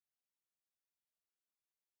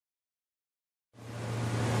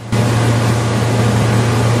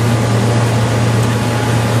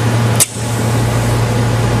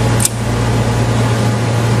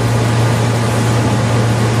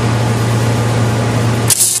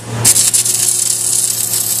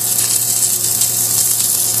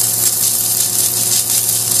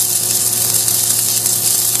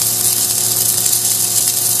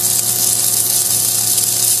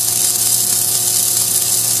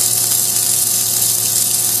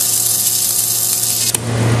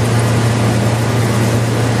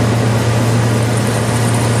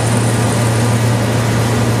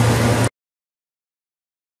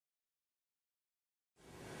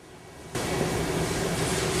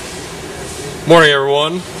Morning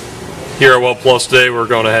everyone. Here at Weld Plus today we're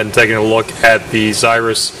going ahead and taking a look at the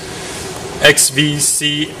XIRIS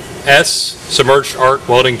XVC-S submerged arc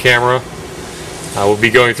welding camera. We'll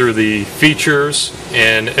be going through the features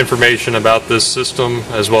and information about this system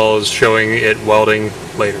as well as showing it welding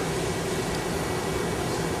later.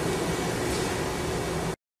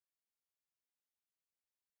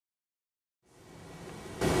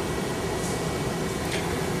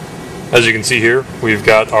 As you can see here, we've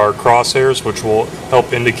got our crosshairs, which will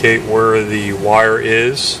help indicate where the wire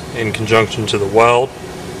is in conjunction to the weld.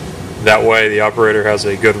 That way the operator has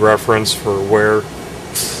a good reference for where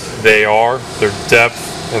they are, their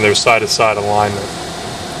depth, and their side-to-side alignment.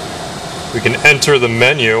 We can enter the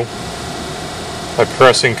menu by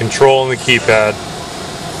pressing Control on the keypad.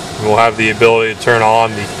 And we'll have the ability to turn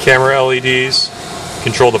on the camera LEDs,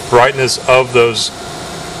 control the brightness of those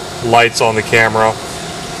lights on the camera,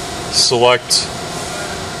 select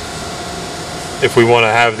if we want to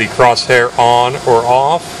have the crosshair on or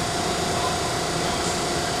off,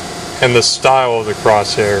 and the style of the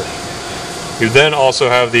crosshair. You then also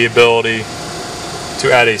have the ability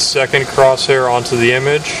to add a second crosshair onto the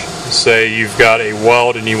image. Say you've got a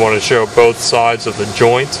weld and you want to show both sides of the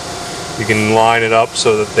joint. You can line it up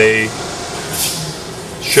so that they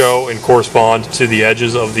show and correspond to the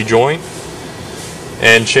edges of the joint,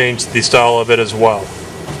 and change the style of it as well.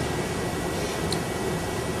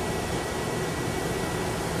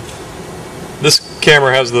 This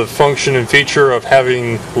camera has the function and feature of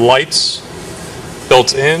having lights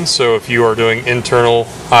built in, so if you are doing internal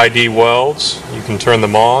ID welds, you can turn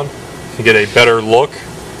them on and get a better look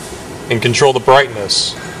and control the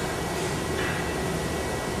brightness.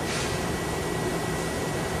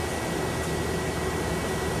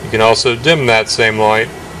 You can also dim that same light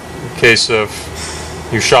in case of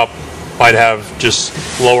your shop might have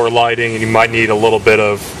just lower lighting and you might need a little bit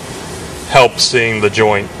of help seeing the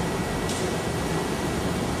joint.